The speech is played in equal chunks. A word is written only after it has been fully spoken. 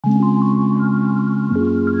Good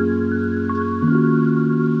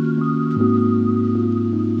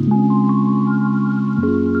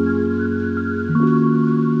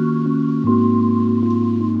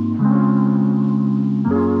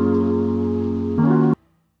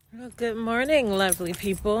morning, lovely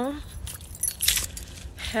people.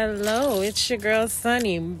 Hello, it's your girl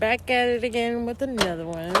Sunny, back at it again with another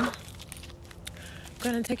one. I'm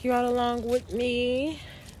gonna take you all along with me,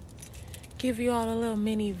 give you all a little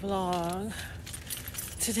mini vlog.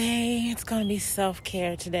 Today, it's gonna be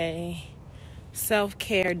self-care today.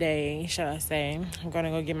 Self-care day, shall I say. I'm gonna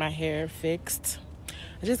go get my hair fixed.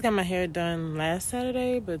 I just got my hair done last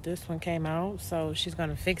Saturday, but this one came out, so she's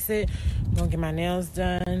gonna fix it. I'm gonna get my nails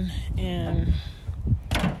done and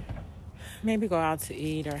maybe go out to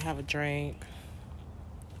eat or have a drink.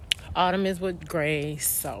 Autumn is with Grace,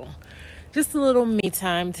 so just a little me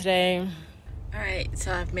time today. Alright,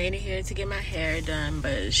 so I've made it here to get my hair done,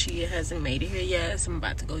 but she hasn't made it here yet, so I'm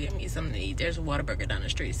about to go get me something to eat. There's a Whataburger down the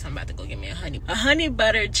street, so I'm about to go get me a honey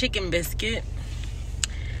butter chicken biscuit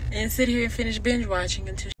and sit here and finish binge watching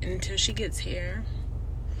until she gets here.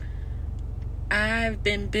 I've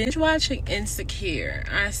been binge watching Insecure.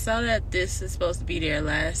 I saw that this is supposed to be their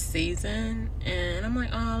last season, and I'm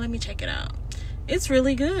like, oh, let me check it out. It's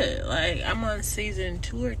really good. Like, I'm on season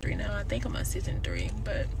 2 or 3 now. I think I'm on season 3,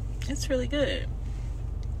 but it's really good.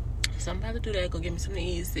 So I'm about to do that. Go get me something to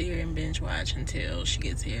eat, sit here and binge watch until she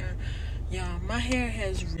gets here. Y'all, my hair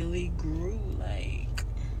has really grew.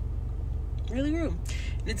 And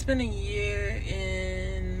it's been a year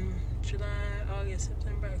in July, August,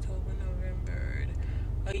 September, October, November.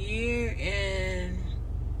 A year and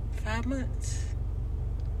 5 months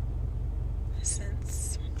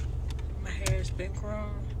since my hair has been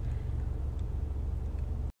grown.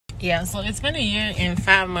 Yeah, so it's been a year and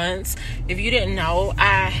 5 months. If you didn't know,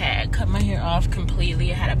 I had cut my hair off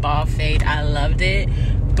completely. I had a bald fade. I loved it,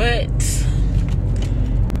 but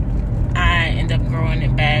I ended up growing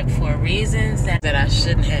it back for reasons that I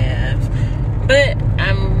shouldn't have. But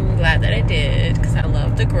I'm glad that I did because I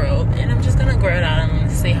love the growth, and I'm just gonna grow it out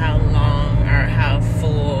and see how long or how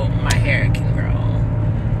full my hair can grow.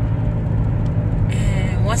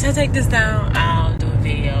 And once I take this down, I'll do a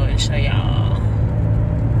video and show y'all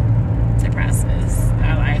the process.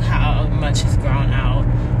 I like how much it's grown out.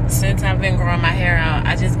 Since I've been growing my hair out,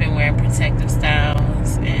 I just been wearing protective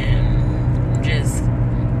styles and just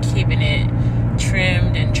keeping it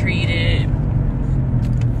trimmed and treated.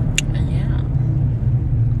 And yeah,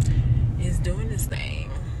 it's doing this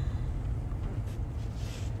thing.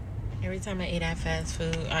 Every time I eat at fast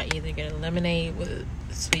food, I either get a lemonade with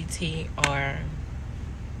sweet tea or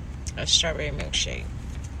a strawberry milkshake.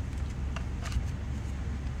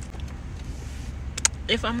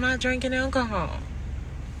 If I'm not drinking alcohol,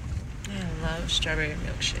 I love strawberry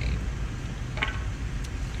milkshake.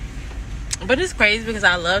 But it's crazy because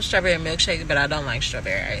I love strawberry milkshake, but I don't like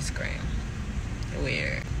strawberry ice cream.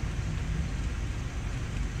 Weird.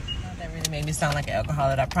 That really made me sound like an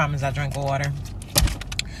alcoholic. I promise I drink water.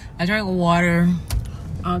 I drink water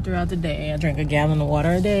all throughout the day. I drink a gallon of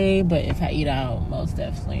water a day, but if I eat out, most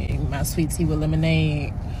definitely my sweet tea with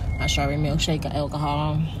lemonade, my strawberry milkshake,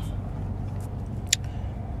 alcohol.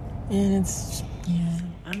 And it's, yeah,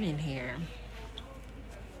 I'm in here.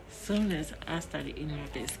 As soon as I started eating my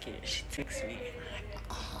biscuit, she texts me.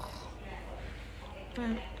 But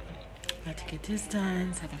I'm about to get this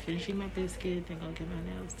done so I can finish eating my biscuit, then go get my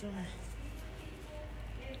nails done.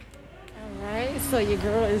 Alright, so your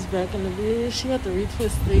girl is back in the vid. She got to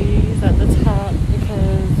retwist these at the top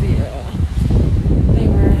because they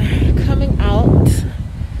were coming out.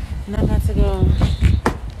 And I'm about to go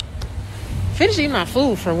finish eating my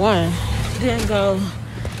food for one. Then go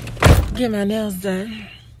get my nails done.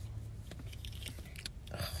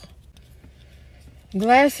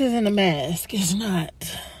 Glasses and a mask is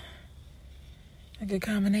not a good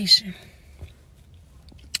combination.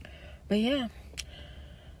 But yeah,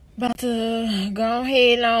 about to go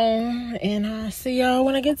ahead on, and I'll see y'all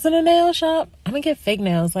when I get to the nail shop. I'm gonna get fake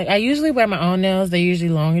nails. Like, I usually wear my own nails. They're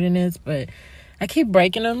usually longer than this, but I keep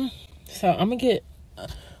breaking them. So I'm gonna get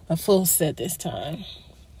a full set this time.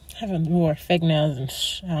 I haven't worn fake nails in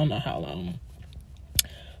I don't know how long.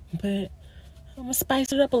 But I'm gonna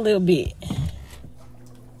spice it up a little bit.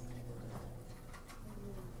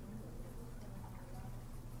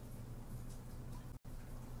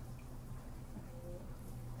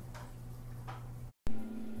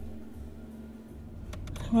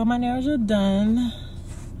 Well, my nails are done.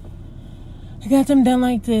 I got them done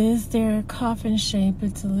like this. They're coffin shape.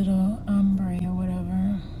 It's a little ombre or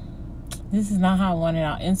whatever. this is not how I wanted it.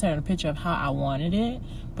 I'll insert a picture of how I wanted it,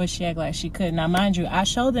 but she acted like she couldn't. Now, mind you, I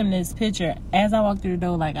showed them this picture as I walked through the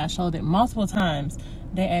door. Like, I showed it multiple times.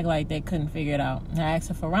 They act like they couldn't figure it out. And I asked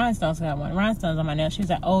her for rhinestones, because I want rhinestones on my nails. She was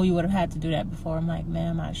like, oh, you would have had to do that before. I'm like,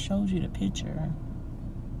 ma'am, I showed you the picture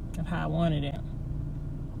of how I wanted it.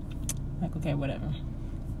 Like, okay, whatever.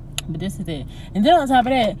 But this is it. And then on top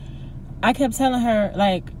of that, I kept telling her,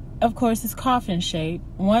 like, of course, it's coffin shape.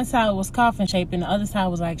 One side was coffin shape and the other side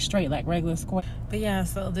was like straight, like regular square. But yeah,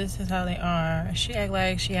 so this is how they are. She act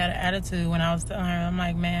like she had an attitude when I was telling her. I'm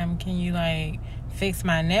like, ma'am, can you like fix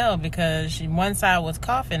my nail? Because one side was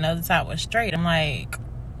coffin, the other side was straight. I'm like,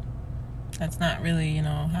 that's not really, you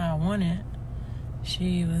know, how I want it.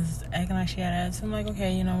 She was acting like she had an attitude. I'm like,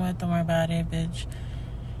 okay, you know what? Don't worry about it, bitch.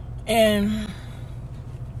 And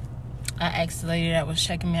I asked the lady that was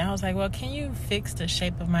checking me. I was like, well, can you fix the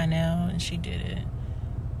shape of my nail? And she did it.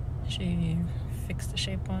 She fixed the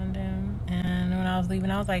shape on them. And when I was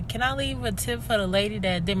leaving, I was like, can I leave a tip for the lady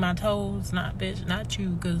that did my toes? Not, bitch, not you,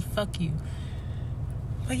 because fuck you.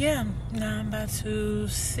 But yeah, now I'm about to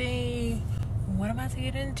see what I'm about to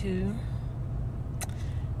get into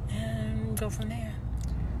and go from there.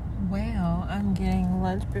 Well, I'm getting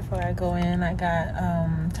lunch before I go in. I got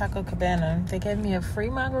Taco Cabana. They gave me a free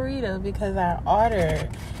margarita because I ordered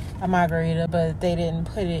a margarita, but they didn't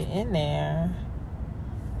put it in there.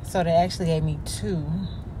 So they actually gave me 2.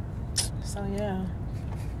 So, yeah.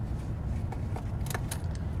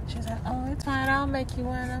 She's like, oh, it's fine. I'll make you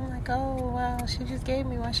one. I'm like, oh, well, she just gave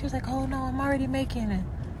me one. She was like, oh, no, I'm already making it.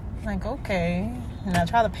 I'm like, okay. And I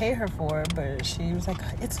tried to pay her for it, but she was like,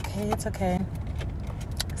 it's okay, it's okay.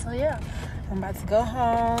 So yeah, I'm about to go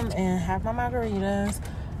home and have my margaritas.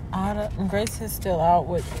 Grace is still out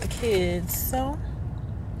with the kids, so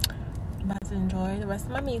I'm about to enjoy the rest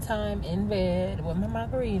of my me time in bed with my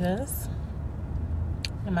margaritas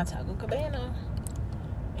and my Taco Cabana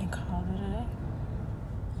and call it a day.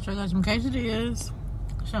 So I got some quesadillas,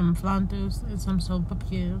 some flantes, and some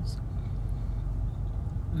sopapillas.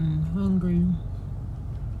 I'm hungry.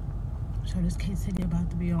 So this quesadilla about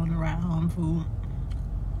to be on the ride home food.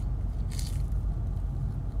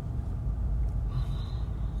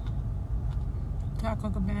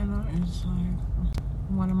 Taco Cabana is like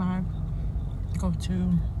one of my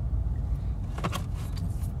go-to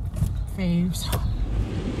faves.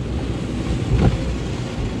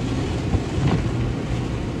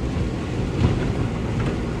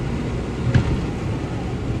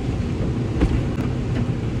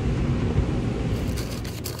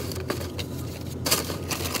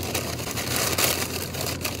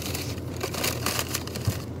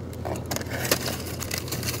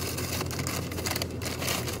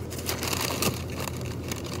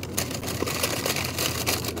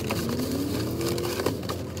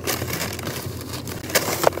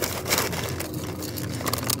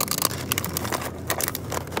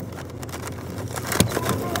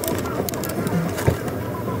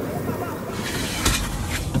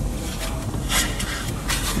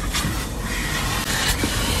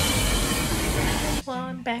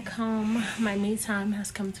 Back home, my me time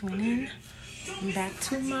has come to an end. I'm back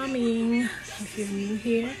to mommying. If you're new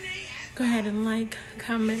here, go ahead and like,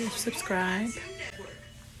 comment, and subscribe.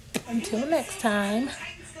 Until next time,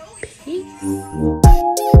 peace.